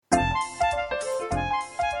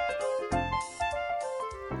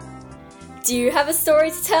Do you have a story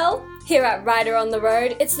to tell? Here at Writer on the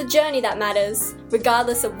Road, it's the journey that matters.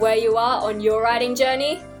 Regardless of where you are on your writing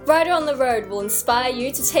journey, Writer on the Road will inspire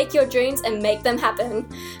you to take your dreams and make them happen.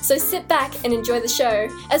 So sit back and enjoy the show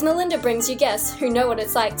as Melinda brings you guests who know what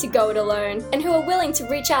it's like to go it alone and who are willing to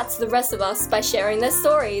reach out to the rest of us by sharing their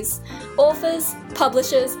stories. Authors,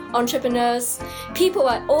 publishers, entrepreneurs, people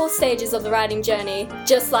at all stages of the writing journey,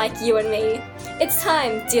 just like you and me. It's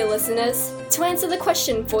time, dear listeners, to answer the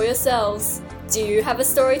question for yourselves. Do you have a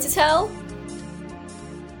story to tell?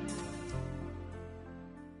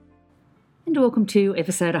 And welcome to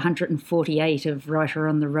episode 148 of Writer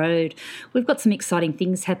on the Road. We've got some exciting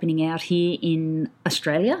things happening out here in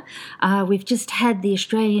Australia. We've just had the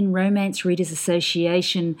Australian Romance Readers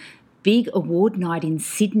Association big award night in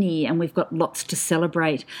Sydney, and we've got lots to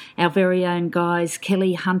celebrate. Our very own guys,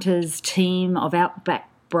 Kelly Hunter's team of Outback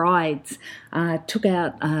Brides, took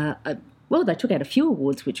out they took out a few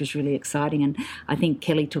awards, which was really exciting, and I think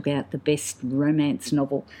Kelly took out the Best Romance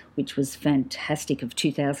Novel, which was fantastic, of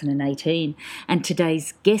 2018. And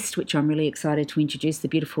today's guest, which I'm really excited to introduce, the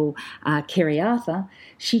beautiful Kerry Arthur,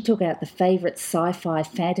 she took out the Favourite Sci-Fi,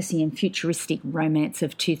 Fantasy and Futuristic Romance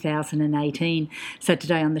of 2018. So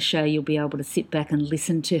today on the show you'll be able to sit back and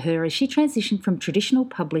listen to her as she transitioned from traditional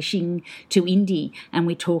publishing to indie, and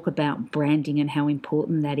we talk about branding and how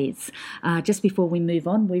important that is. Just before we move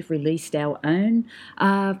on, we've released our own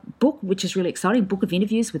book, which is really exciting, book of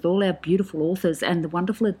interviews with all our beautiful authors and the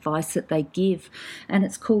wonderful advice that they give, and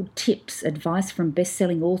it's called Tips, Advice from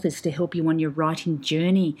Best-Selling Authors to Help You on Your Writing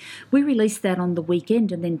Journey. We released that on the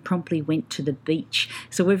weekend and then promptly went to the beach.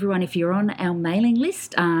 So everyone, if you're on our mailing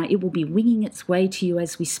list, it will be winging its way to you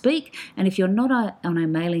as we speak, and if you're not on our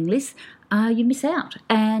mailing list, you miss out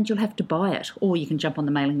and you'll have to buy it, or you can jump on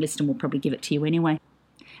the mailing list and we'll probably give it to you anyway.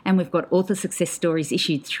 And we've got Author Success Stories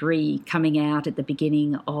Issue 3 coming out at the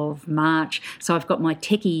beginning of March. So I've got my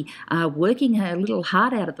techie working her little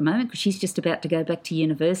heart out at the moment because she's just about to go back to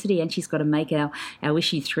university and she's got to make our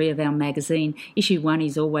Issue 3 of our magazine. Issue 1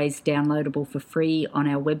 is always downloadable for free on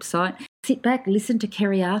our website. Sit back, listen to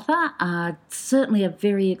Kerry Arthur, certainly a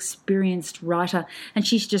very experienced writer, and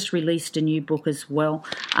she's just released a new book as well,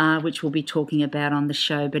 which we'll be talking about on the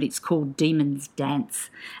show, but it's called Demons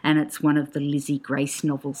Dance, and it's one of the Lizzie Grace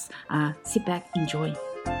novels. Sit back, enjoy.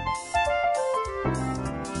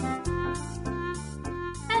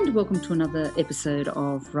 And welcome to another episode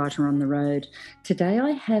of Writer on the Road. Today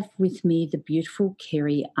I have with me the beautiful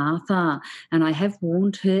Kerry Arthur, and I have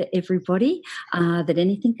warned her, everybody, that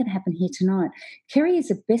anything can happen here tonight. Kerry is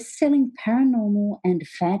a best-selling paranormal and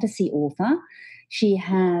fantasy author. She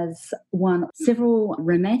has won several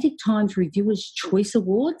Romantic Times Reviewers' Choice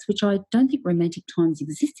Awards, which I don't think Romantic Times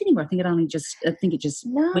exists anymore. I think it just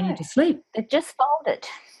went into sleep. It just folded.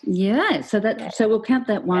 Yeah, so we'll count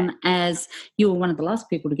that one as you were one of the last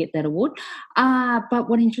people to get that award. But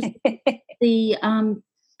what interesting, the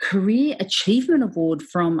Career Achievement Award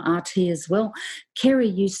from RT as well. Kerry,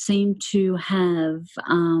 you seem to have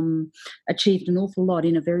achieved an awful lot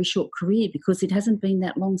in a very short career, because it hasn't been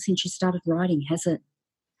that long since you started writing, has it?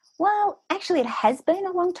 Well, actually it has been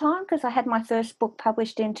a long time, because I had my first book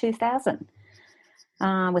published in 2000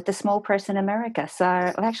 with the small press in America. So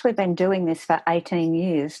I've actually been doing this for 18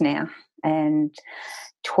 years now and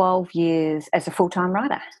 12 years as a full-time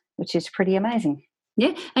writer, which is pretty amazing.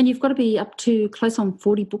 Yeah, and you've got to be up to close on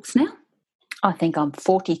 40 books now? I think I'm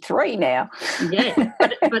 43 now. Yeah,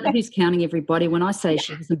 but who's counting, everybody? When I say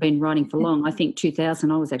she hasn't been writing for long, I think 2000,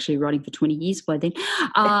 I was actually writing for 20 years by then.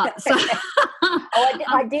 I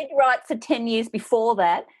did write for 10 years before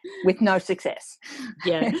that with no success.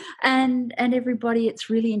 Yeah, and everybody, it's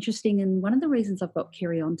really interesting, and one of the reasons I've got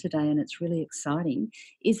Kerry on today, and it's really exciting,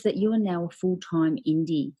 is that you are now a full-time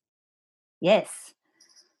indie. Yes,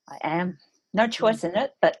 I am. No choice in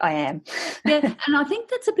it, but I am. Yeah, and I think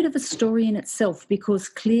that's a bit of a story in itself, because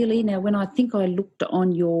clearly now when I think I looked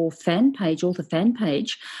on your fan page, author fan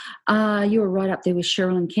page, you were right up there with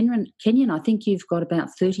Cheryl and Kenyon. I think you've got about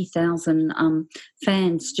 30,000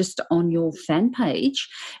 fans just on your fan page,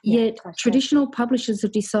 yet traditional publishers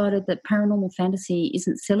have decided that paranormal fantasy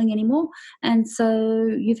isn't selling anymore, and so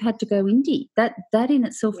you've had to go indie. That in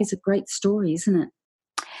itself is a great story, isn't it?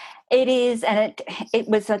 It is, and it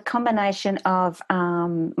was a combination of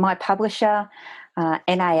my publisher,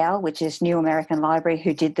 NAL, which is New American Library,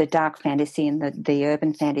 who did the dark fantasy and the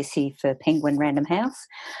urban fantasy for Penguin Random House.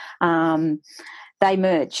 They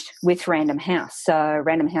merged with Random House, so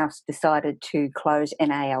Random House decided to close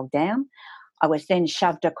NAL down. I was then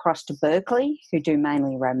shoved across to Berkeley, who do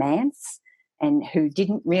mainly romance and who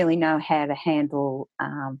didn't really know how to handle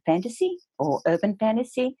fantasy or urban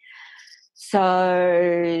fantasy.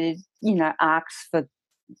 So, arcs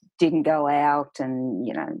didn't go out, and,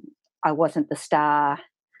 I wasn't the star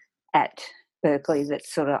at Berkeley that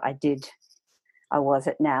sort of I was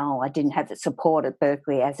at now. I didn't have the support at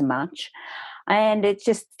Berkeley as much. And it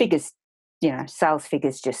just figures, sales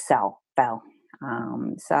figures just fell.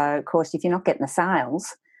 So, of course, if you're not getting the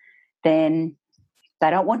sales, then they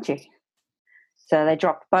don't want you. So they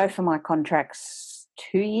dropped both of my contracts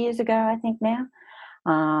 2 years ago, I think now.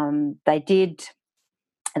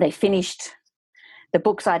 They finished the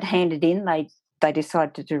books I'd handed in. They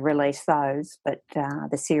decided to release those, but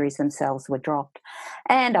the series themselves were dropped,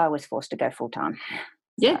 and I was forced to go full-time.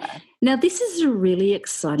 Yeah. So. Now, this is a really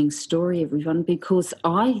exciting story, everyone, because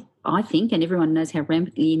I think, and everyone knows how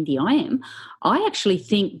rampantly indie I am, I actually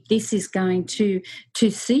think this is going to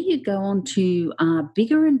see you go on to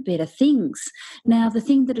bigger and better things. Now, the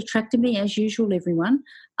thing that attracted me, as usual, everyone,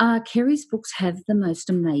 Kerry's books have the most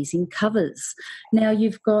amazing covers. Now,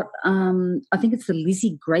 you've got, I think it's the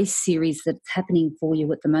Lizzie Grace series that's happening for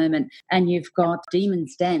you at the moment, and you've got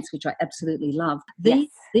Demon's Dance, which I absolutely love.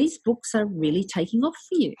 These books are really taking off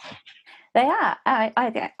for you. They are.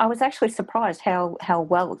 I was actually surprised how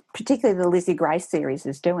well, particularly the Lizzie Grace series,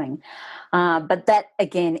 is doing. But that,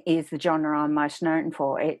 again, is the genre I'm most known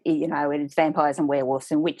for. It's vampires and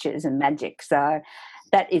werewolves and witches and magic. So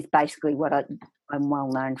that is basically what I'm well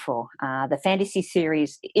known for. The fantasy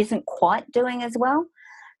series isn't quite doing as well,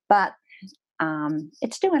 but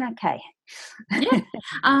it's doing okay. Yeah.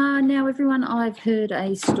 Now, everyone, I've heard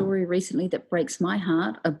a story recently that breaks my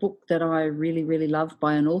heart. A book that I really, really love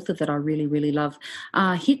by an author that I really, really love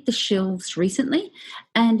hit the shelves recently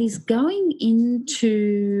and is going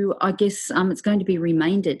into, I guess, it's going to be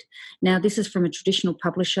remaindered. Now, this is from a traditional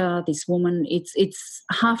publisher. This woman, it's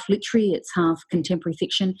half literary, it's half contemporary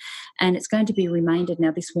fiction, and it's going to be remaindered.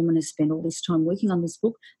 Now, this woman has spent all this time working on this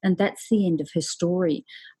book, and that's the end of her story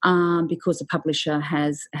because the publisher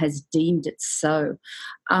has deemed it so.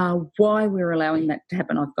 Why we're allowing that to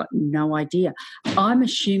happen, I've got no idea. I'm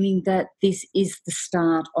assuming that this is the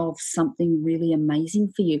start of something really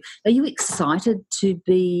amazing for you. Are you excited to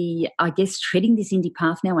be, I guess, treading this indie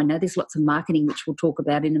path now? I know there's lots of marketing, which we'll talk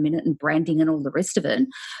about in a minute, and branding and all the rest of it,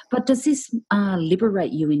 but does this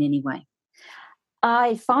liberate you in any way?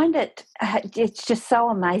 I find it's just so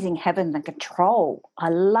amazing having the control. I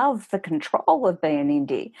love the control of being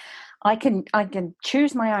indie. I can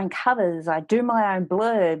choose my own covers. I do my own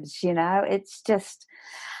blurbs. It's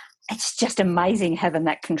just amazing having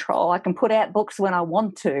that control. I can put out books when I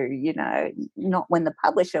want to. Not when the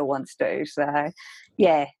publisher wants to. So,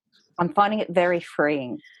 yeah. I'm finding it very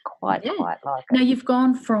freeing. Quite like it. Now, you've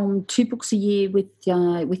gone from 2 books a year with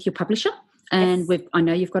your publisher. And yes. I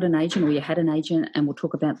know you've got an agent, or you had an agent, and we'll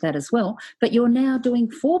talk about that as well. But you're now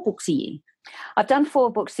doing 4 books a year. I've done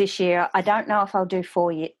 4 books this year. I don't know if I'll do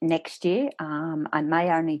 4 next year. I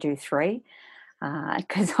may only do 3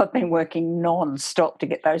 because I've been working non-stop to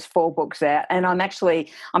get those 4 books out. And I'm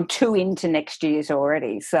 2 into next year's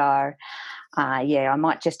already. So, I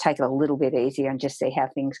might just take it a little bit easier and just see how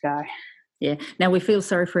things go. Yeah. Now, we feel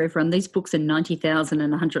sorry for everyone. These books are 90,000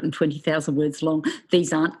 and 120,000 words long.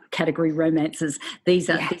 These aren't category romances. These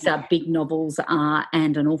are big novels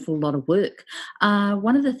and an awful lot of work.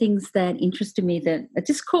 One of the things that interested me, that it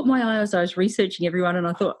just caught my eye as I was researching everyone, and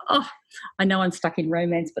I thought, I know I'm stuck in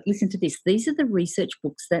romance, but listen to this. These are the research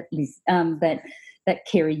books that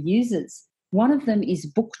Kerry uses. One of them is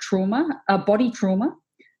Body Trauma,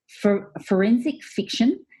 Forensic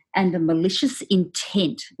Fiction, and A Malicious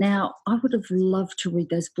Intent. Now, I would have loved to read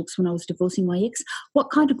those books when I was divorcing my ex.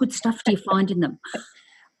 What kind of good stuff do you find in them?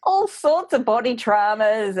 All sorts of body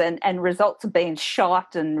traumas and results of being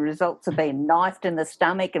shot and results of being knifed in the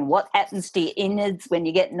stomach and what happens to your innards when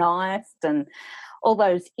you get knifed and all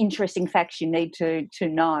those interesting facts you need to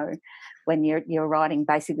know when you're writing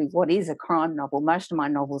basically what is a crime novel. Most of my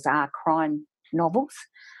novels are crime novels.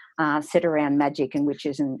 Set around magic and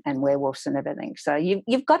witches and werewolves and everything. So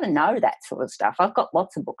you've got to know that sort of stuff. I've got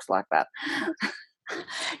lots of books like that.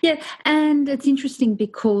 Yeah, and it's interesting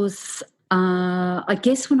because I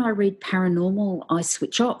guess when I read paranormal, I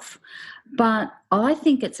switch off. But I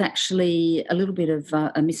think it's actually a little bit of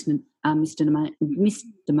a misdemeanor,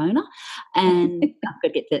 and I've got to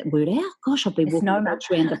get that word out. Gosh, I've been walking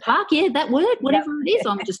much around the park. Yeah, that word, whatever it is.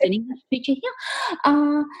 I'm just an English teacher here.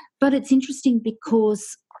 But it's interesting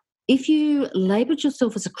because if you labelled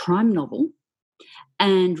yourself as a crime novel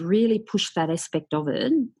and really pushed that aspect of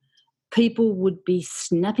it, people would be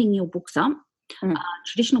snapping your books up.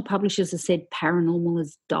 Traditional publishers have said paranormal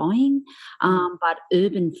is dying, but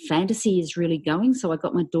urban fantasy is really going. So I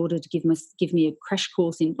got my daughter to give me a crash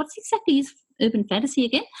course in what exactly is urban fantasy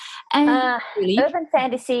again? And really, urban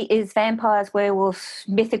fantasy is vampires, werewolves,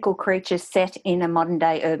 mythical creatures set in a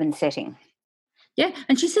modern-day urban setting. Yeah,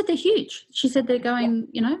 and she said they're huge. She said they're going,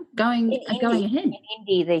 going ahead. In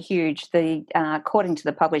indie, they're huge. According to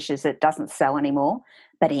the publishers, it doesn't sell anymore,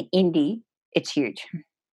 but in indie, it's huge.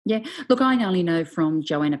 Yeah, look, I only know from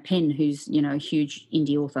Joanna Penn, who's, a huge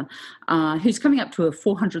indie author, who's coming up to her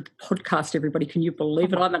 400th podcast, everybody. Can you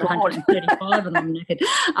believe it? I'm at 135 and I'm naked.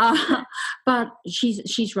 But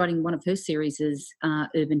she's writing one of her series is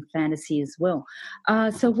urban fantasy as well.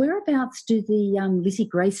 So whereabouts do the Lizzie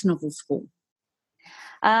Grace novels fall?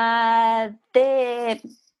 They're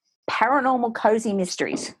paranormal cozy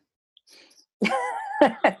mysteries,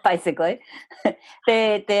 basically.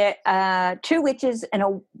 They're two witches and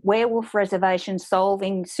a werewolf reservation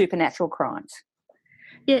solving supernatural crimes.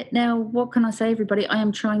 Yeah, now what can I say, everybody? I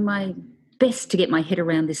am trying my best to get my head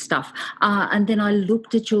around this stuff. And then I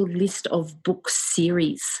looked at your list of book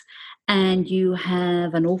series, and you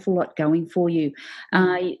have an awful lot going for you.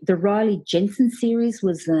 The Riley Jensen series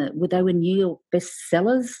they were New York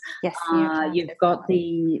bestsellers. Yes, you've got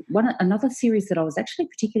another series that I was actually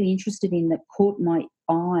particularly interested in that caught my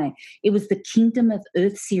eye. It was the Kingdom of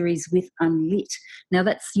Earth series with Unlit. Now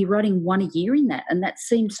you're writing one a year in that, and that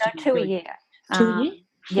seems to be two a year. 2 a year.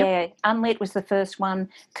 Yeah, Unlit was the first one.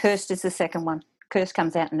 Cursed is the second one. Cursed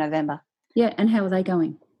comes out in November. Yeah, and how are they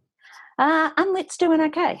going? Unlit's doing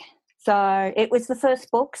okay. So it was the first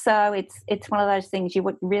book, so it's one of those things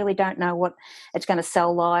you really don't know what it's going to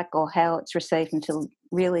sell like or how it's received until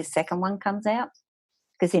really the second one comes out.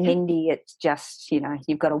 Because in indie, it's just,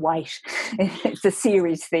 you've got to wait. It's a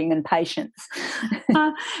series thing and patience.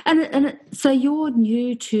 So you're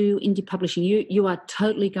new to indie publishing. You are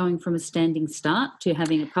totally going from a standing start to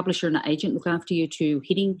having a publisher and an agent look after you to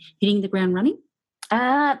hitting the ground running?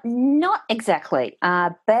 Not exactly.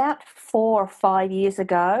 About 4 or 5 years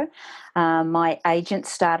ago, my agent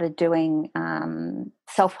started doing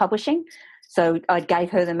self-publishing. So I gave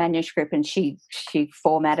her the manuscript and she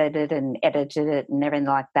formatted it and edited it and everything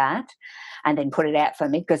like that, and then put it out for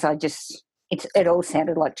me because it all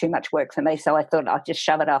sounded like too much work for me. So I thought I'd just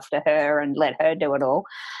shove it off to her and let her do it all.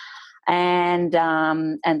 And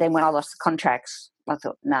then when I lost the contracts, I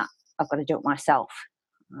thought, nah, I've got to do it myself.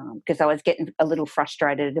 Because I was getting a little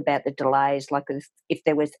frustrated about the delays, like if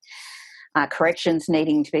there was corrections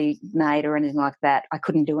needing to be made or anything like that, I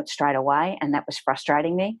couldn't do it straight away, and that was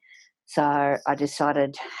frustrating me. So I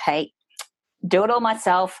decided, hey, do it all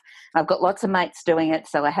myself. I've got lots of mates doing it,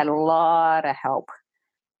 so I had a lot of help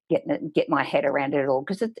get my head around it all,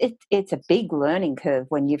 because it's a big learning curve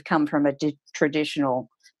when you've come from a traditional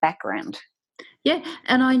background. Yeah,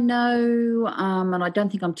 and I know, and I don't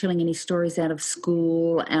think I'm telling any stories out of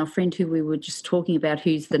school, our friend who we were just talking about,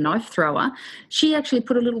 who's the knife thrower, she actually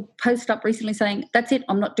put a little post up recently saying, that's it,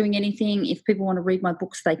 I'm not doing anything. If people want to read my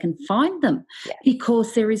books, they can find them. Yeah.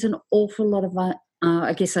 Because there is an awful lot of,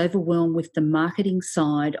 overwhelm with the marketing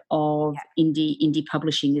side of indie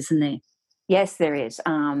publishing, isn't there? Yes, there is.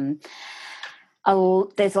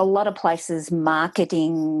 There's a lot of places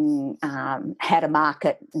marketing, how to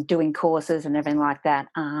market, doing courses and everything like that.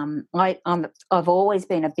 I've always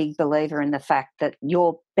been a big believer in the fact that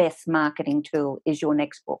your best marketing tool is your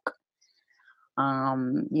next book.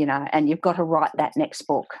 And you've got to write that next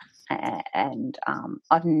book. And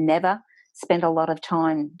I've never spent a lot of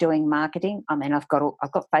time doing marketing. I mean, I've got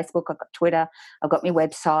Facebook, I've got Twitter, I've got my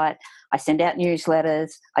website, I send out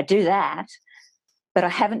newsletters, I do that. But I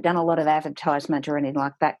haven't done a lot of advertisement or anything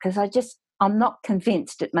like that because I'm not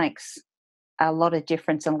convinced it makes a lot of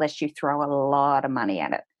difference unless you throw a lot of money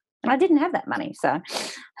at it. And I didn't have that money, so.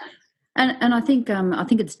 And I think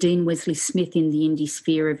it's Dean Wesley Smith in the indie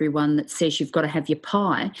sphere, everyone, that says you've got to have your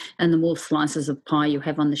pie, and the more slices of pie you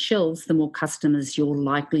have on the shelves, the more customers you're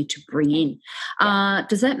likely to bring in. Yeah.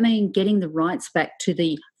 Does that mean getting the rights back to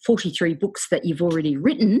the 43 books that you've already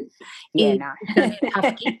written? Yeah, no.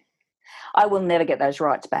 I will never get those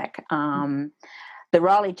rights back. The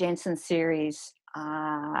Riley Jensen series,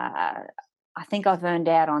 I think I've earned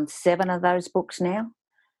out on 7 of those books now,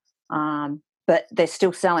 but they're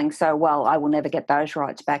still selling so well, I will never get those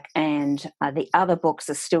rights back. And the other books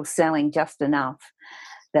are still selling just enough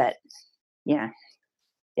that,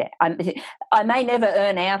 I may never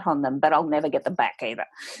earn out on them, but I'll never get them back either.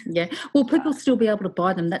 Yeah, well, people still be able to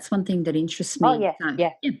buy them. That's one thing that interests me. Oh,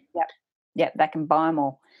 yeah, they can buy them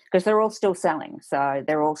all. Because they're all still selling, so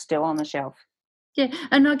they're all still on the shelf. Yeah,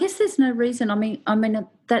 and I guess there's no reason. I mean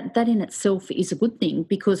that in itself is a good thing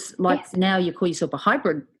because, now you call yourself a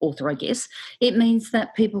hybrid author, I guess. It means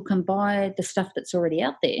that people can buy the stuff that's already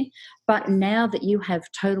out there, but now that you have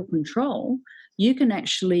total control, you can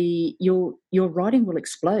actually your writing will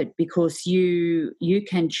explode because you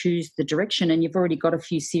can choose the direction, and you've already got a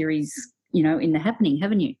few series, in the happening,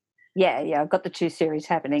 haven't you? Yeah, I've got the 2 series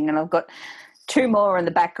happening, and I've got 2 more in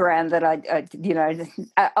the background that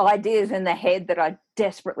ideas in the head that I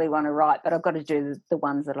desperately want to write, but I've got to do the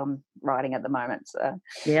ones that I'm writing at the moment. So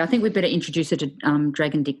yeah, I think we better introduce it to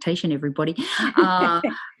Dragon Dictation, everybody.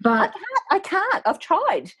 But I can't. I've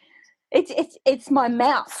tried. It's my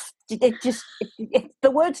mouth. The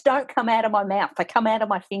words don't come out of my mouth; they come out of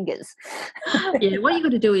my fingers. Yeah, what you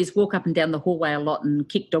got to do is walk up and down the hallway a lot and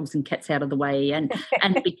kick dogs and cats out of the way and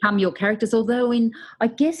become your characters. Although I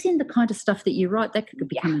guess in the kind of stuff that you write, that could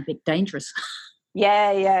become a bit dangerous.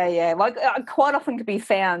 Yeah. Like I quite often could be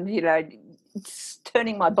found,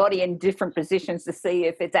 turning my body in different positions to see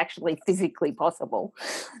if it's actually physically possible.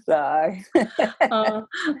 So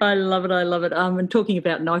I love it. And talking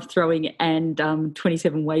about knife throwing and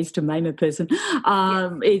 27 ways to maim a person,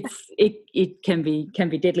 it can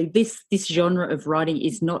be deadly. This genre of writing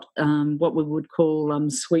is not what we would call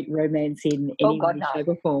sweet romance in any way, shape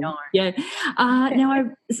or form. No. Yeah. Now,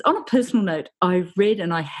 on a personal note, I read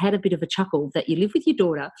and I had a bit of a chuckle that you live with your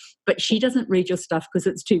daughter, but she doesn't read your stuff because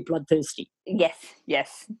it's too bloodthirsty. Yes. Yeah,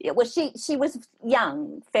 well, she was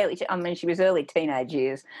young, she was early teenage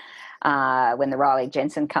years when the Riley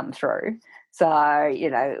Jensen come through. So,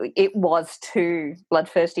 it was too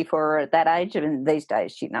bloodthirsty for her at that age. And these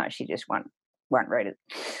days, she just won't read it.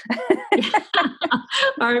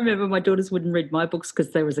 I remember my daughters wouldn't read my books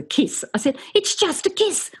because there was a kiss. I said, it's just a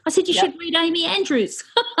kiss. I said, you should read Amy Andrews.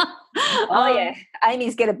 Yeah.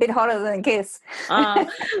 Amy's get a bit hotter than a kiss. I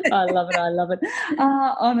love it.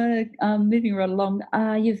 Moving right along,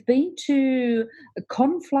 you've been to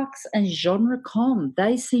Conflux and GenreCon.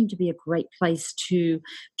 They seem to be a great place to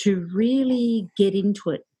really get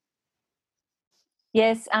into it.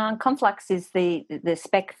 Yes, Conflux is the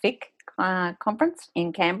Spec Fic conference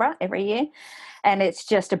in Canberra every year, and it's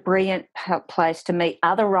just a brilliant place to meet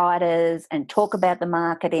other writers and talk about the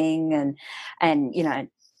marketing and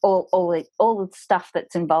all the stuff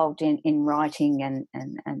that's involved in writing and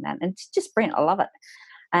that. And it's just brilliant. I love it.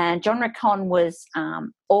 And GenreCon was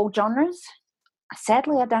all genres.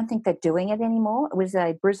 Sadly, I don't think they're doing it anymore. It was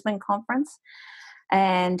a Brisbane conference,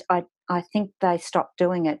 and I think they stopped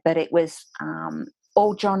doing it, but it was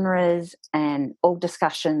all genres and all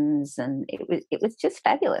discussions, and it was just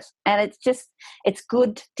fabulous. And it's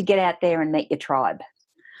good to get out there and meet your tribe.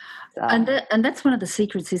 So. And that's one of the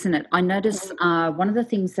secrets, isn't it? I notice one of the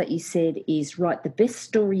things that you said is write the best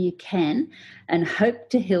story you can and hope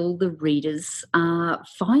to heal the readers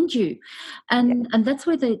find you, and that's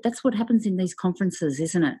what happens in these conferences,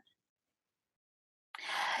 isn't it?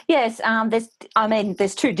 Yes,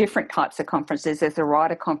 there's 2 different types of conferences. There's the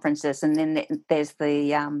writer conferences, and then there's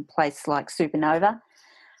the place like Supernova.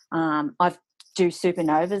 I do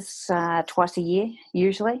Supernovas twice a year,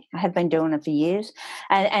 usually. I have been doing it for years.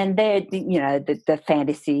 And they're, the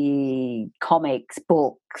fantasy, comics,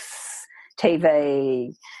 books,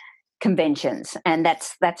 TV, conventions, and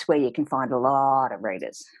that's where you can find a lot of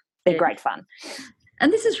readers. They're great fun.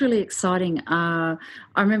 And this is really exciting. I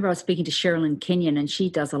remember I was speaking to Sherilyn Kenyon, and she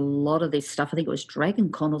does a lot of this stuff. I think it was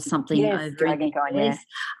DragonCon or something. Yes, DragonCon,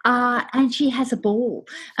 yeah. And she has a ball.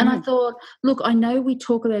 And I thought, look, I know we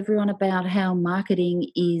talk to everyone about how marketing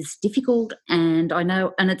is difficult, and I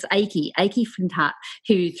know, and it's Aki Flintart,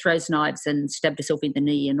 who throws knives and stabbed herself in the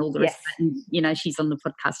knee and all the rest of it. And, she's on the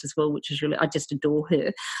podcast as well, which is really, I just adore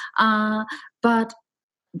her. But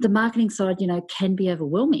the marketing side, can be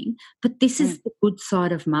overwhelming, but this is the good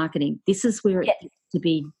side of marketing. This is where it gets to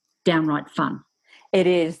be downright fun. It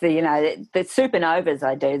is. The Supernovas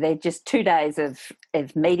I do, they're just 2 days of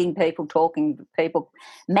meeting people, talking to people,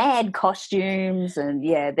 mad costumes, and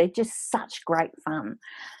they're just such great fun.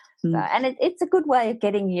 So, and it's a good way of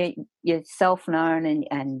getting yourself known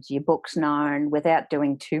and your books known without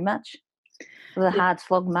doing too much. The hard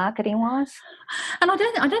slog marketing wise. And I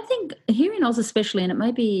don't think here in Oz especially, and it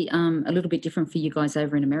may be a little bit different for you guys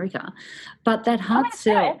over in America, but that hard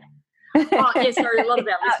sell. Sorry, a lot of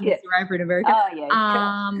our listeners are over in America.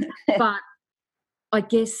 But I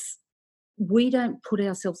guess we don't put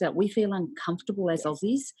ourselves out. We feel uncomfortable as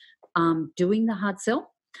Aussies doing the hard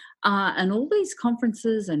sell. And all these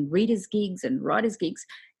conferences and readers' gigs and writers' gigs,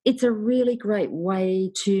 it's a really great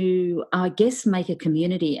way to, I guess, make a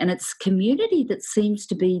community. And it's community that seems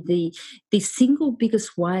to be the single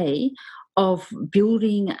biggest way of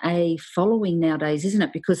building a following nowadays, isn't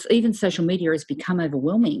it? Because even social media has become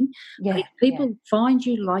overwhelming. But if people find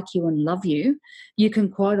you, like you and love you, you can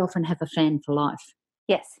quite often have a fan for life.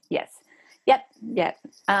 Yes. Yep.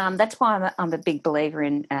 That's why I'm a big believer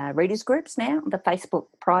in readers groups now, the Facebook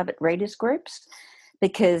private readers groups,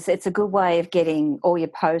 because it's a good way of getting all your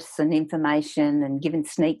posts and information and giving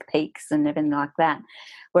sneak peeks and everything like that.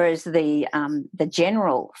 Whereas the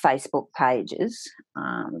general Facebook pages,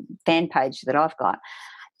 fan page that I've got,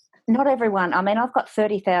 not everyone. I mean, I've got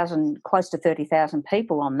close to 30,000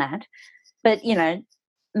 people on that, but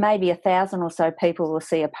maybe 1,000 or so people will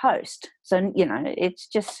see a post. So it's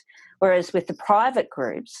just. Whereas with the private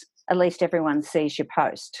groups, at least everyone sees your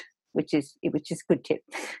post, which is a good tip.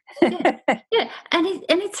 Yeah. And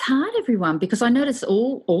it's hard, everyone, because I notice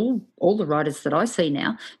all the writers that I see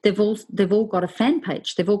now, they've all got a fan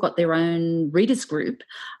page. They've all got their own readers group,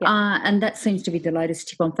 and that seems to be the latest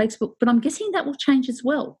tip on Facebook. But I'm guessing that will change as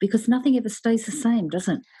well, because nothing ever stays the same, does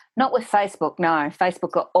it? Not with Facebook, no.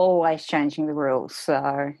 Facebook are always changing the rules,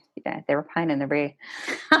 so they're a pain in the rear.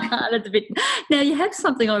 That's a bit. Now you have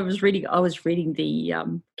something I was reading. I was reading the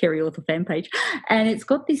Kerry Author fan page, and it's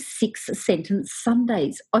got this 6-sentence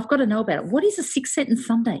Sundays. I've got to know about it. What is a 6-sentence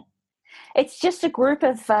Sunday? It's just a group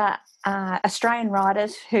of Australian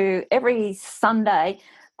writers who every Sunday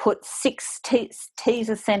put 6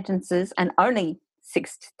 teaser sentences and only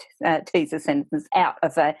 6 teaser sentences out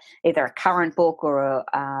of either a current book or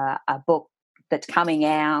a book that's coming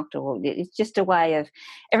out, or it's just a way of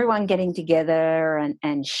everyone getting together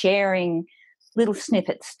and sharing little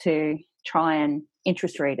snippets to try and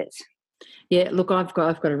interest readers. Yeah, look, I've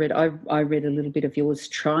got to read. I read a little bit of yours,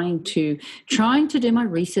 trying to do my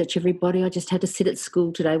research. Everybody, I just had to sit at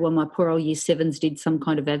school today while my poor old Year 7s did some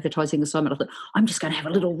kind of advertising assignment. I thought, I'm just going to have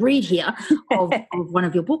a little read here of one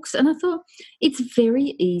of your books, and I thought it's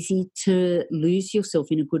very easy to lose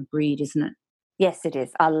yourself in a good read, isn't it? Yes, it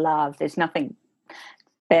is. There's nothing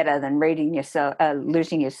better than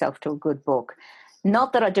losing yourself to a good book.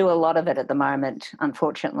 Not that I do a lot of it at the moment,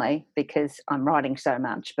 unfortunately, because I'm writing so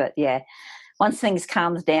much. But yeah, once things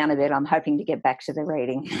calms down a bit, I'm hoping to get back to the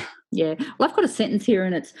reading. Yeah. Well, I've got a sentence here,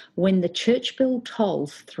 and it's, when the church bell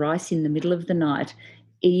tolls thrice in the middle of the night,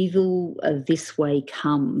 evil this way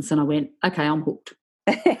comes. And I went, okay, I'm hooked.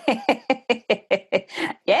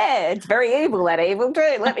 Yeah, it's very evil, that evil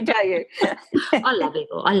too, let me tell you. I love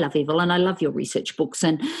evil, and I love your research books.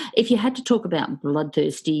 And if you had to talk about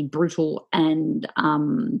bloodthirsty, brutal and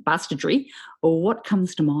bastardry, what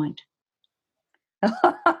comes to mind?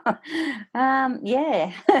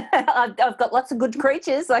 Yeah, I've got lots of good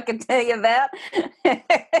creatures I can tell you about.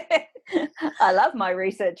 I love my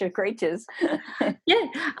research of creatures. Yeah,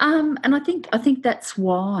 and I think that's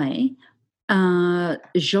why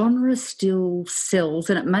genre still sells,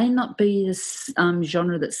 and it may not be this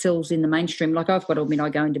genre that sells in the mainstream. Like, I've got to admit, I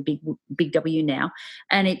go into Big W now,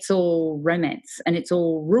 and it's all romance, and it's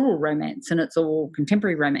all rural romance, and it's all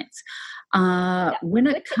contemporary romance. When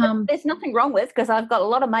it comes, there's nothing wrong with, because I've got a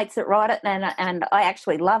lot of mates that write it, and I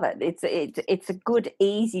actually love it. It's a good,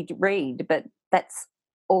 easy to read, but that's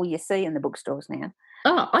all you see in the bookstores now.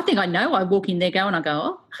 Oh, I think I know. I walk in there, and I go,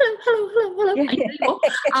 oh, hello.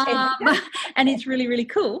 And it's really, really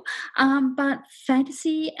cool. But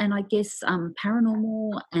fantasy and I guess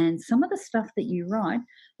paranormal and some of the stuff that you write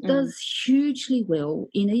does hugely well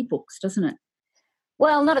in ebooks, doesn't it?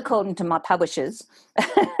 Well, not according to my publishers,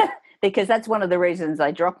 because that's one of the reasons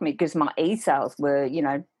they dropped me, because my e-sales were,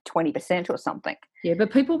 20% or something. Yeah,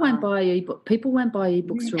 but people won't buy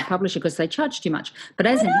ebooks through a publisher because they charge too much. But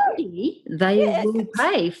as an indie, they will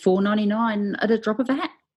pay $4.99 at a drop of a hat.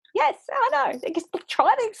 Yes, I know. Just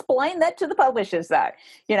try to explain that to the publishers, though.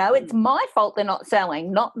 It's my fault they're not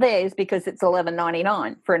selling, not theirs, because it's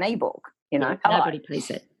 $11.99 for an ebook. Nobody pays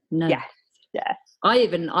it. No. Yeah. I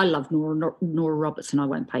love Nora Roberts, and I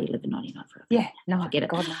won't pay $11.99 for it. Yeah, no, I get it.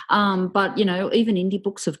 God, no. But even indie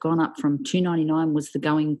books have gone up from $2.99 was the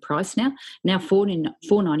going price now. Now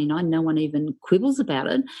 $4.99. No one even quibbles about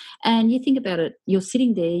it. And you think about it, you're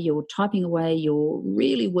sitting there, you're typing away, you're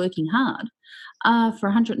really working hard for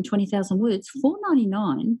 120,000 words.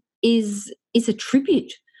 $4.99 is a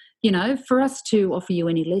tribute. For us to offer you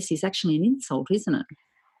any less is actually an insult, isn't it?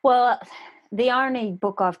 Well, the only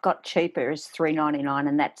book I've got cheaper is $3.99,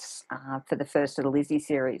 and that's for the first of the Lizzie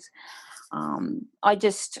series. For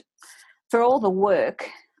all the work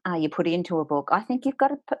you put into a book, I think you've got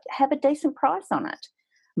to have a decent price on it.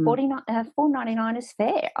 $4.99 is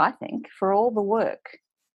fair, I think, for all the work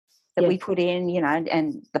that we put in, you know,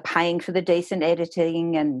 and the paying for the decent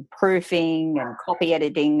editing and proofing and copy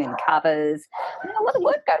editing and covers. A lot of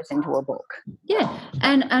work goes into a book. Yeah,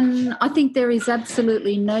 and I think there is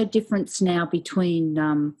absolutely no difference now between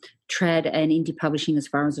trad and indie publishing as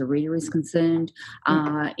far as a reader is concerned.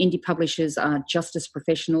 Indie publishers are just as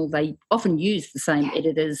professional. They often use the same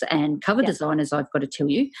editors and cover designers, I've got to tell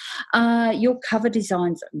you. Your cover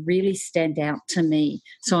designs really stand out to me,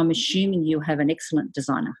 so I'm assuming you have an excellent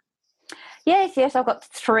designer. Yes, I've got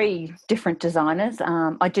 3 different designers.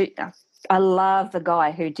 I love the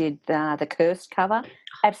guy who did the Cursed cover.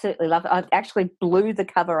 Absolutely love it. I actually blew the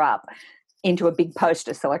cover up into a big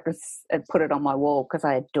poster so I could put it on my wall because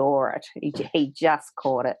I adore it. He just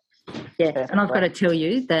caught it. Yeah, and I've got to tell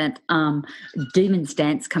you that Demon's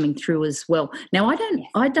Dance coming through as well. Now,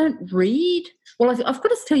 I don't read. Well, I've got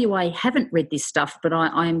to tell you, I haven't read this stuff, but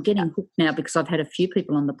I am getting hooked now because I've had a few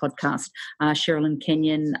people on the podcast, Sherilyn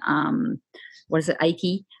Kenyon,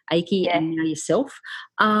 Aki, and now yourself.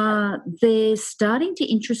 They're starting to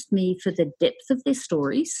interest me for the depth of their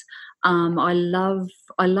stories. I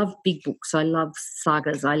love big books. I love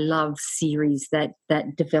sagas. I love series that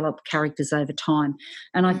develop characters over time.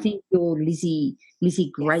 And I think your Lizzie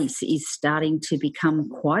Grace is starting to become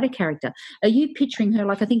quite a character. Are you picturing her?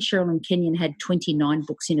 Like, I think Sherilyn Kenyon had 29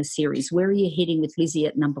 books in a series. Where are you heading with Lizzie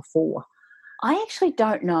at number 4? I actually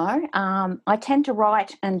don't know. I tend to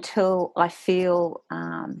write until I feel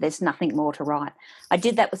there's nothing more to write. I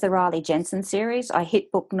did that with the Riley Jensen series. I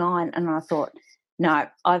hit book 9 and I thought, no,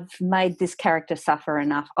 I've made this character suffer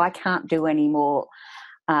enough. I can't do any more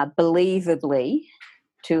believably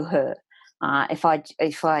to her. If I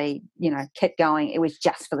kept going, it was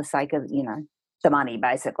just for the sake of, the money,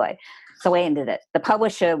 basically. So I ended it. The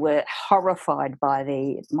publisher were horrified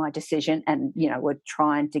by my decision and, were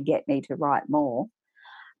trying to get me to write more.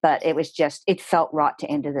 But it felt right to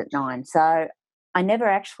end it at 9. So I never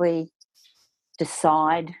actually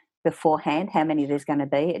decide beforehand how many there's going to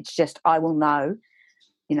be. It's just I will know,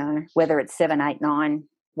 whether it's 7, 8, 9,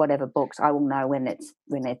 whatever books, I will know when it's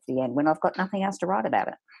the end, when I've got nothing else to write about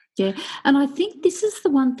it. Yeah, and I think this is the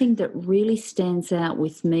one thing that really stands out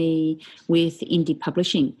with me with indie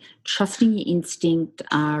publishing, trusting your instinct,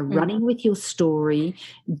 running with your story,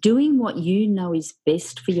 doing what you know is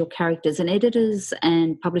best for your characters. And editors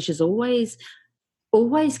and publishers always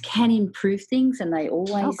can improve things, and they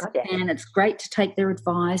always can. It's great to take their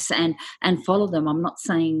advice and follow them. I'm not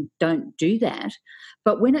saying don't do that.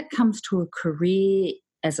 But when it comes to a career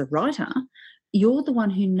as a writer, you're the one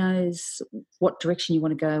who knows what direction you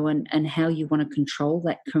want to go and how you want to control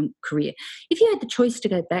that career. If you had the choice to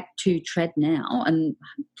go back to trad now, and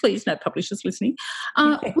please no publishers listening,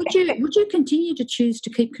 would you continue to choose to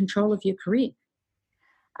keep control of your career?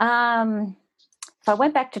 If I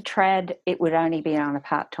went back to trad, it would only be on a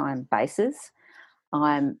part-time basis.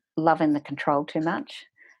 I'm loving the control too much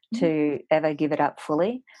to ever give it up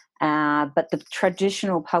fully. But the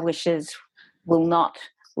traditional publishers will not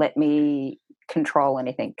let me control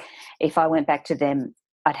anything. If I went back to them,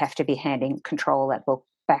 I'd have to be handing control of that book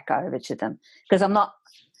back over to them because I'm not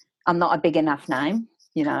a big enough name,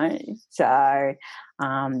 So,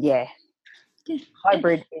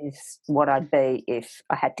 hybrid is what I'd be if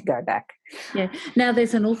I had to go back. Yeah. Now,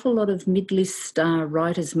 there's an awful lot of mid-list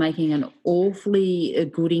writers making an awfully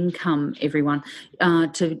good income, everyone.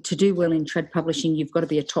 To do well in trad publishing, you've got to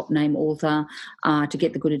be a top-name author to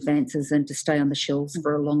get the good advances and to stay on the shelves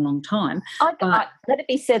for a long, long time. Let it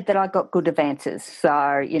be said that I got good advances. So,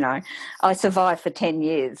 I survived for 10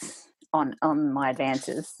 years on my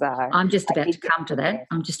advances. So I'm just about to come to that.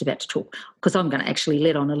 I'm just about to talk because I'm going to actually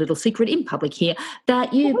let on a little secret in public here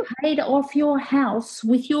that you paid off your house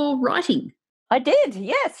with your writing. I did,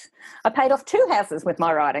 yes. I paid off 2 houses with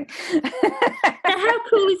my writing. How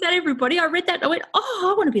cool is that, everybody? I read that and I went,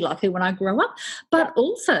 I want to be like her when I grow up. But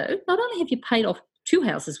also, not only have you paid off 2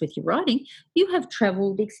 houses with your writing, you have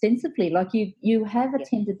travelled extensively. Like you have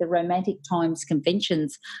attended the Romantic Times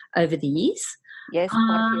conventions over the years. Yes, quite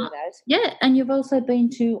a few of those. Yeah, and you've also been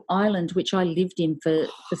to Ireland, which I lived in for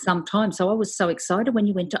some time. So I was so excited when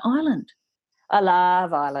you went to Ireland. I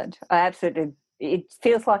love Ireland. It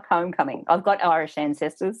feels like homecoming. I've got Irish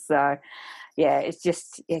ancestors, so yeah, it's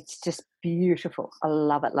just beautiful. I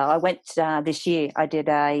love it. I went this year. I did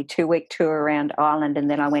a 2-week tour around Ireland,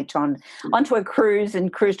 and then I went onto a cruise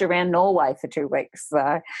and cruised around Norway for 2 weeks.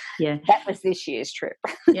 So yeah, that was this year's trip.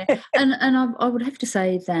 Yeah, and I would have to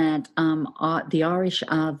say that the Irish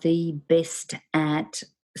are the best at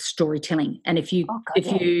storytelling, and if you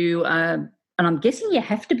and I'm guessing you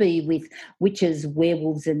have to be with witches,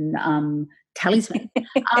 werewolves, and talisman.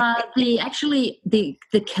 The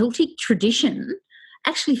Celtic tradition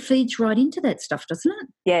actually feeds right into that stuff, doesn't it?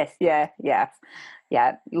 Yes, yeah.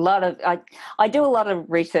 A lot of I do a lot of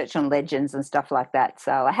research on legends and stuff like that.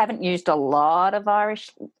 So I haven't used a lot of Irish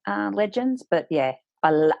legends, but yeah,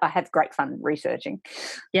 I have great fun researching.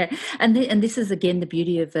 Yeah, and this is again the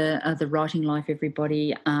beauty of the writing life.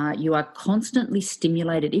 Everybody, you are constantly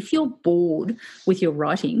stimulated. If you're bored with your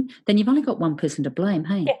writing, then you've only got one person to blame.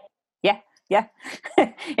 Hey. Yeah.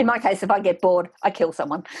 In my case, if I get bored, I kill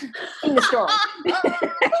someone in the story.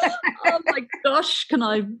 Oh my gosh, can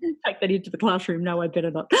I take that into the classroom? No, I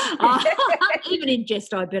better not. Even in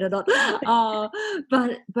jest, I better not.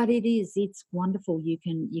 But it's wonderful. You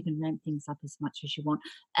can ramp things up as much as you want.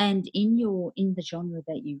 And in the genre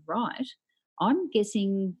that you write, I'm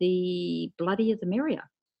guessing the bloodier the merrier.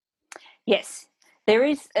 Yes, there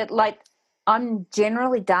is I'm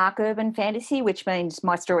generally dark urban fantasy, which means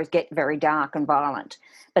my stories get very dark and violent.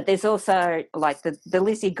 But there's also like the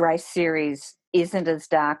Lizzie Grace series isn't as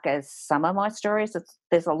dark as some of my stories.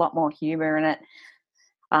 There's a lot more humour in it.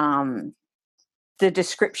 The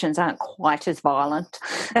descriptions aren't quite as violent.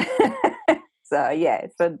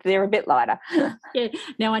 So they're a bit lighter. Yeah.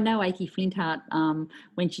 Now I know Aki Flintheart.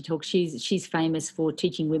 When she talks, she's famous for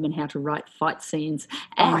teaching women how to write fight scenes.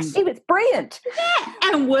 And, she was brilliant. Yeah,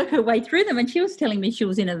 and work her way through them. And she was telling me she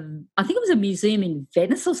was in I think it was a museum in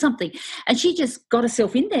Venice or something, and she just got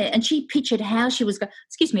herself in there and she pictured how she was going.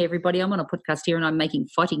 Excuse me, everybody, I'm on a podcast here and I'm making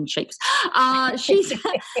fighting shapes.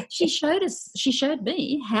 She showed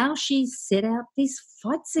me how she set out this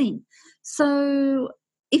fight scene. So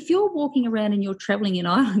if you're walking around and you're travelling in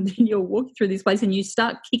Ireland and you're walking through this place and you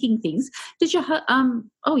start kicking things, have you got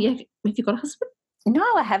a husband? No,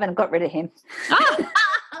 I haven't. I've got rid of him. I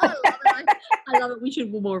love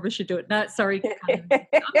it. More of us should do it. No, sorry. I'm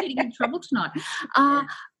getting in trouble tonight.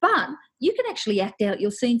 But you can actually act out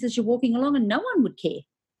your scenes as you're walking along and no one would care.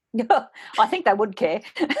 I think they would care.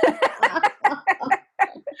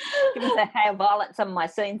 Given how violent some of my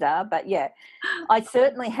scenes are, but yeah, I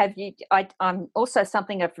certainly have. I'm also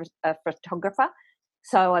something of a photographer,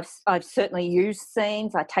 so I've certainly used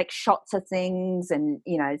scenes. I take shots of things, and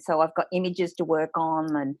so I've got images to work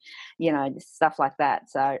on, and stuff like that.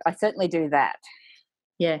 So I certainly do that.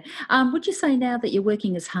 Yeah. Would you say now that you're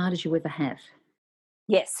working as hard as you ever have?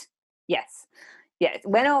 Yes. Yeah,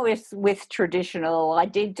 when I was with traditional, I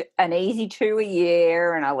did an easy 2 a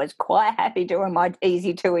year, and I was quite happy doing my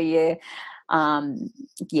easy 2 a year.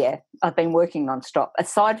 I've been working non-stop.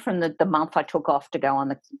 Aside from the month I took off to go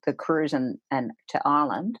on the cruise and to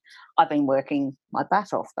Ireland, I've been working my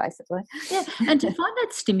butt off, basically. Yeah, and do you find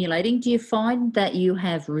that stimulating? Do you find that you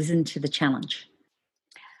have risen to the challenge?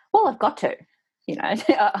 Well, I've got to.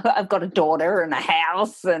 I've got a daughter and a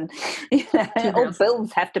house, and all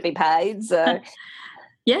bills have to be paid. So,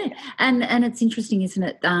 yeah, and it's interesting, isn't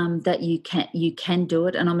it, that you can do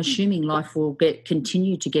it, and I'm assuming life will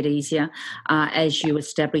continue to get easier as you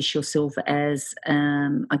establish yourself as,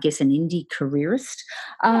 I guess, an indie careerist.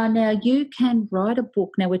 Now you can write a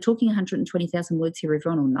book. Now we're talking 120,000 words here,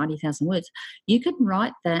 everyone, or 90,000 words. You can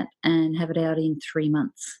write that and have it out in 3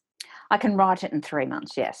 months. I can write it in 3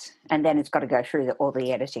 months, yes, and then it's got to go through all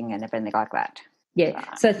the editing and everything like that. Yeah,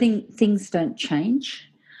 so things don't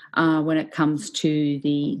change when it comes to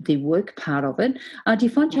the work part of it. Do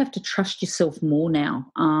you find you have to trust yourself more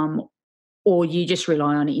now, or you just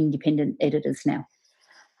rely on independent editors now?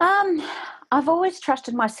 I've always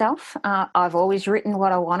trusted myself. I've always written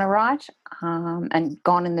what I want to write and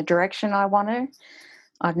gone in the direction I want to.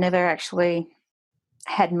 I've never actually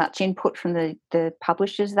had much input from the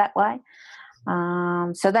publishers that way.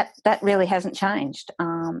 So that really hasn't changed.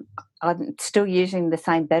 I'm still using the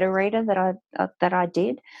same beta reader that I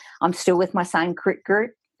did. I'm still with my same crit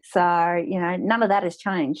group. So, none of that has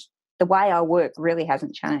changed. The way I work really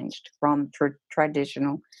hasn't changed from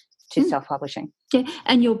traditional to self-publishing. Yeah,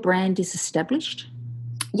 and your brand is established?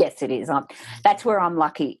 Yes, it is. That's where I'm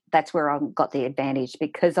lucky. That's where I've got the advantage,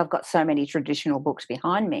 because I've got so many traditional books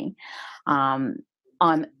behind me.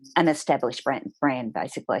 I'm an established brand,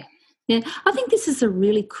 basically. Yeah, I think this is a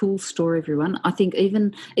really cool story, everyone. I think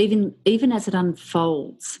even as it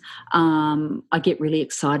unfolds, I get really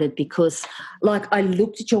excited because, I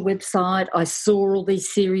looked at your website, I saw all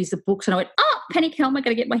these series of books, and I went, panic, how am I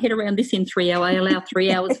going to get my head around this in 3 hours? I allow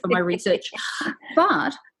 3 hours for my research.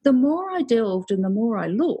 But the more I delved and the more I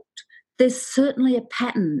looked, there's certainly a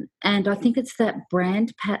pattern, and I think it's that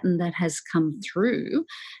brand pattern that has come through,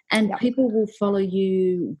 and people will follow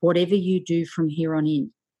you whatever you do from here on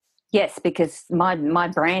in. Yes, because my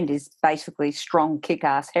brand is basically strong,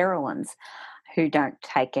 kick-ass heroines who don't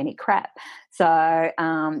take any crap. So,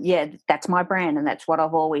 that's my brand, and that's what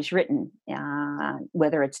I've always written,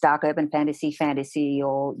 whether it's dark urban fantasy,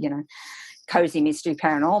 or, cozy mystery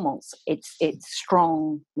paranormals. It's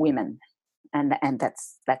strong women, and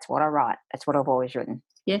that's what I write. That's what I've always written.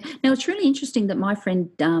 Yeah. Now, it's really interesting that my friend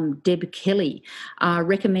Deb Kelly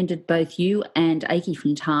recommended both you and Aki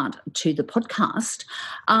Flint-Hart to the podcast.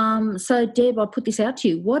 So, Deb, I'll put this out to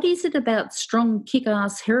you. What is it about strong,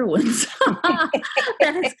 kick-ass heroines that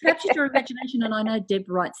has captured your imagination? And I know Deb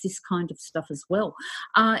writes this kind of stuff as well.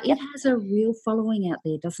 It has a real following out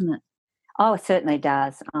there, doesn't it? Oh, it certainly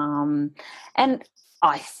does. And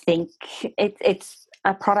I think it's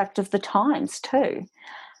a product of the times too.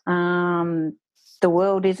 The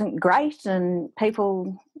world isn't great, and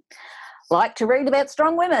people like to read about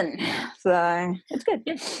strong women, so it's good.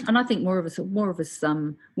 Yes, and I think more of us.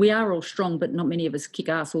 We are all strong, but not many of us kick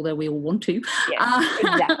ass, although we all want to. Yeah,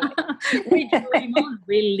 exactly. We dream on,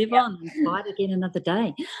 we live on, and fight again another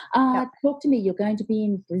day. Talk to me. You're going to be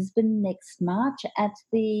in Brisbane next March at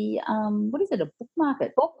the what is it? A book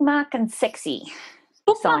market? Bookmark and Sexy.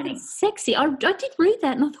 Bookmark and Sexy. I did read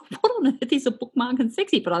that, and I thought, what on earth is a bookmark and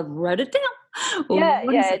Sexy? But I wrote it down.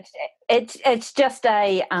 It's just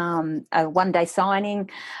a one-day signing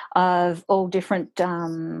of all different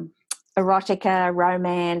erotica,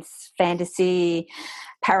 romance, fantasy,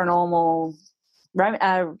 paranormal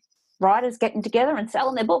writers getting together and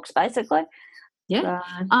selling their books, basically. Yeah,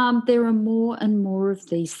 there are more and more of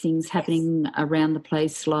these things happening around the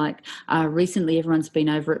place. Like recently, everyone's been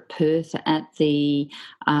over at Perth at the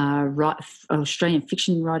Australian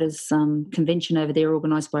Fiction Writers Convention over there,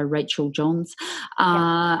 organised by Rachel Johns.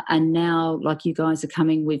 And now, like you guys are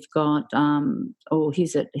coming, we've got, Helen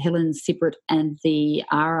Sibrit and the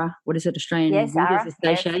ARA, what is it, Australian Readers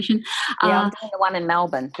Association. Yes. I'm doing the one in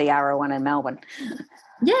Melbourne, the ARA one in Melbourne.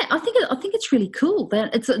 Yeah, I think it's really cool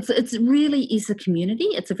that it's really is a community.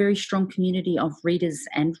 It's a very strong community of readers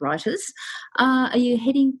and writers. Are you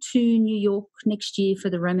heading to New York next year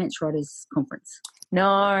for the Romance Writers Conference?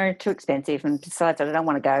 No, too expensive, and besides, I don't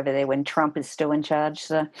want to go over there when Trump is still in charge.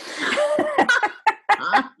 So.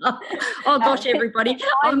 Oh gosh, everybody!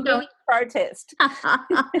 I'm going to protest.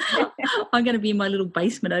 I'm going to be in my little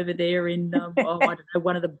basement over there in I don't know,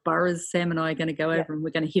 one of the boroughs. Sam and I are going to go over, and we're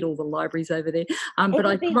going to hit all the libraries over there. But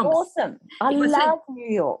I promise, awesome. I love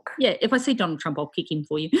New York. Yeah, if I see Donald Trump, I'll kick him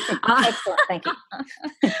for you. Excellent, thank you.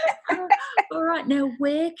 All right, now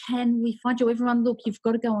where can we find you? Everyone, look, you've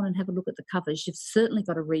got to go on and have a look at the covers. You've certainly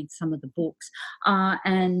got to read some of the books.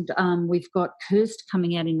 And we've got Cursed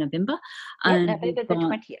coming out in November. November the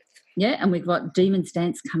 20th. Yeah, and we've got Demon's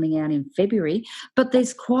Dance coming out in February. But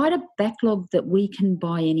there's quite a backlog that we can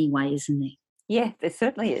buy anyway, isn't there? Yeah, there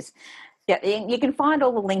certainly is. Yeah, you can find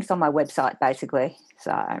all the links on my website, basically.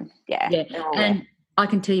 So, yeah. And I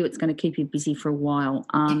can tell you it's going to keep you busy for a while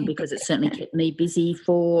because it certainly kept me busy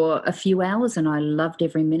for a few hours, and I loved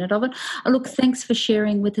every minute of it. Look, thanks for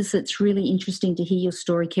sharing with us. It's really interesting to hear your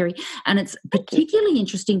story, Kerry, and it's particularly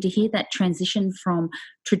interesting to hear that transition from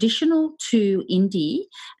traditional to indie,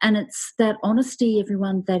 and it's that honesty,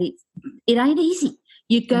 everyone, that it ain't easy.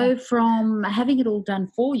 You go from having it all done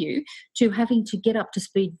for you to having to get up to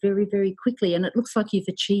speed very, very quickly, and it looks like you've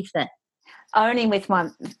achieved that. Only with my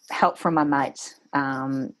help from my mates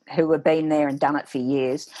who have been there and done it for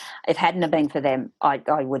years. If it hadn't have been for them, I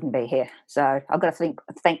wouldn't be here. So I've got to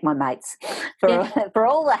thank my mates for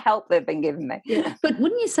all the help they've been giving me. Yeah. But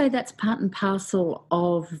wouldn't you say that's part and parcel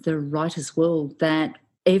of the writer's world, that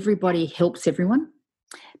everybody helps everyone?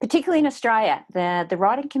 Particularly in Australia. The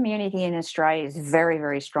writing community in Australia is very,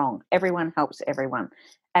 very strong. Everyone helps everyone.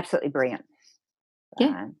 Absolutely brilliant.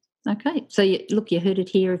 Yeah. Okay, so you heard it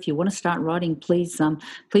here. If you want to start writing, please come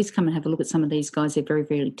and have a look at some of these guys. They're very,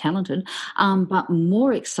 very talented. But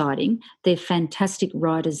more exciting, they're fantastic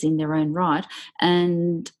writers in their own right.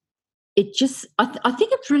 And it just, I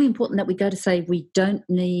think it's really important that we go to say we don't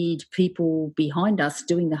need people behind us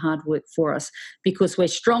doing the hard work for us, because we're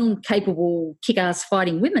strong, capable, kick-ass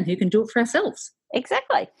fighting women who can do it for ourselves.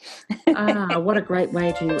 Exactly. What a great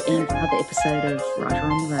way to end another episode of Writer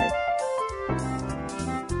on the Road.